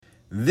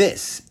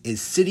This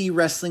is City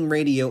Wrestling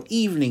Radio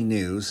Evening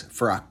News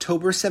for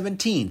October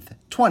 17th,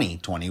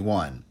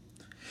 2021.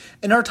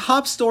 In our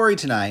top story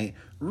tonight,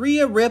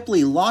 Rhea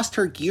Ripley lost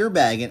her gear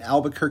bag in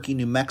Albuquerque,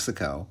 New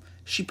Mexico.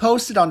 She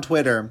posted on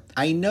Twitter,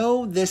 "I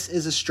know this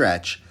is a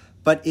stretch,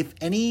 but if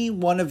any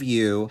one of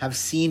you have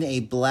seen a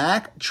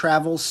black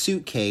travel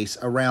suitcase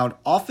around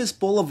Office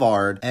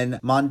Boulevard and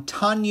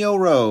Montano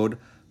Road,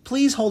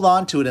 please hold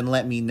on to it and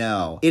let me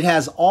know. It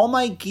has all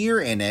my gear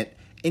in it,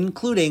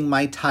 including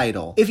my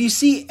title." If you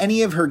see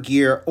any of her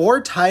gear or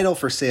title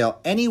for sale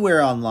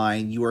anywhere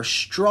online, you are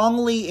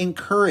strongly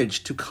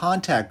encouraged to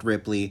contact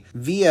Ripley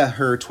via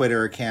her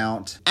Twitter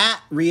account at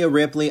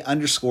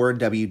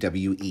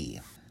 @RheaRipley_WWE.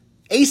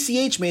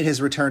 ACH made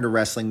his return to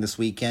wrestling this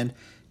weekend.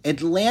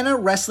 Atlanta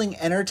Wrestling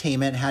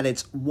Entertainment had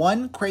its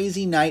One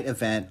Crazy Night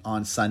event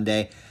on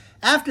Sunday.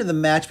 After the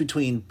match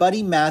between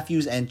Buddy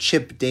Matthews and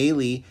Chip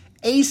Daly,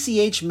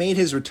 ACH made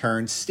his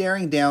return,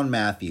 staring down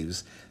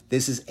Matthews.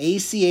 This is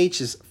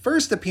ACH's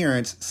first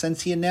appearance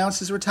since he announced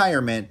his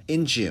retirement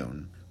in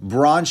June.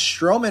 Braun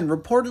Strowman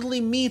reportedly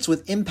meets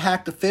with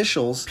Impact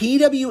officials.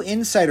 PW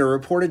Insider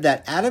reported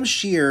that Adam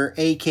Scheer,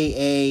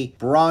 aka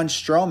Braun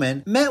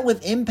Strowman, met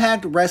with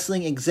Impact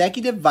Wrestling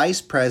Executive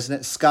Vice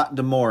President Scott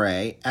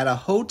D'Amore at a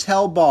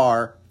hotel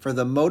bar for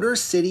the Motor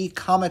City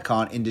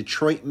Comic-Con in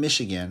Detroit,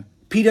 Michigan.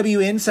 PW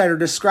Insider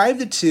described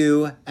the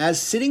two as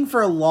sitting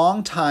for a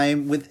long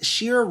time, with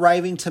Scheer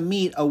arriving to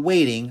meet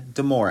awaiting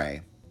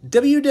D'Amore.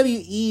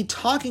 WWE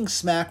Talking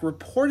Smack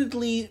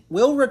reportedly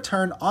will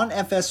return on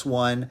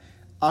FS1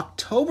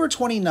 October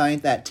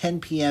 29th at 10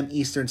 p.m.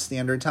 Eastern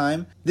Standard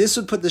Time. This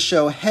would put the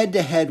show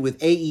head-to-head with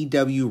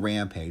AEW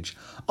Rampage.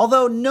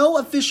 Although no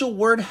official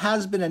word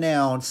has been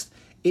announced,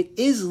 it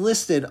is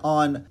listed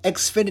on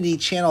Xfinity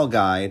Channel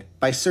Guide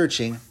by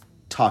searching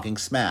Talking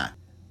Smack.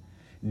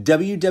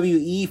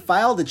 WWE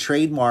filed a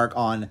trademark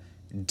on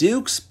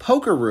Duke's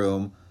Poker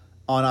Room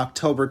on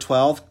October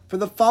 12th for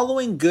the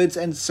following goods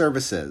and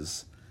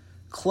services: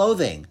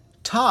 clothing,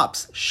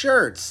 tops,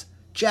 shirts,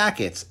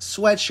 jackets,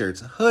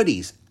 sweatshirts,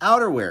 hoodies,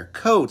 outerwear,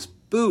 coats,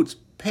 boots,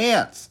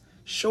 pants,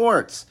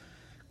 shorts,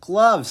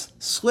 gloves,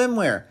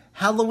 swimwear,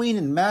 Halloween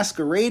and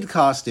masquerade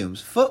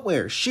costumes,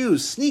 footwear,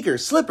 shoes,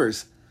 sneakers,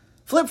 slippers,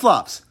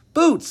 flip-flops,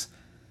 boots,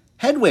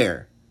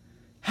 headwear,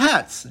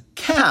 hats,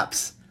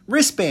 caps,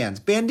 wristbands,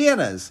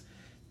 bandanas,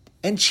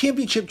 and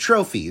championship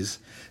trophies.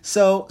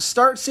 So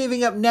start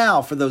saving up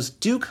now for those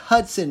Duke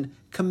Hudson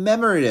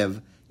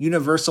commemorative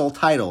Universal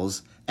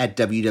titles at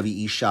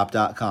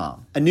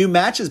WWEshop.com. A new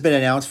match has been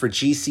announced for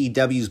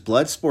GCW's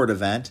Bloodsport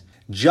event.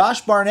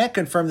 Josh Barnett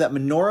confirmed that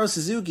Minoru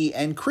Suzuki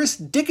and Chris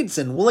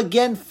Dickinson will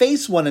again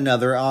face one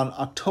another on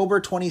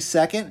October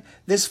 22nd.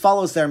 This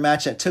follows their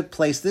match that took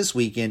place this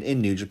weekend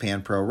in New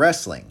Japan Pro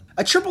Wrestling.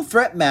 A triple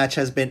threat match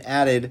has been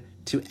added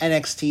to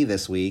NXT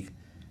this week.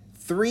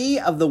 3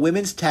 of the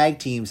women's tag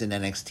teams in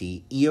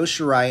NXT, Io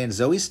Shirai and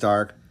Zoe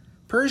Stark,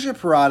 Persia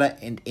Pirotta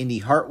and Indy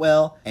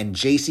Hartwell, and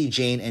JC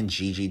Jane and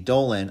Gigi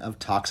Dolan of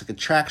Toxic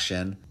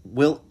Attraction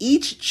will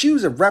each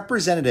choose a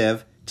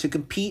representative to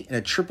compete in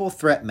a triple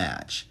threat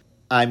match.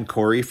 I'm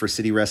Corey for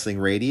City Wrestling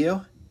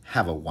Radio.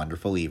 Have a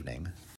wonderful evening.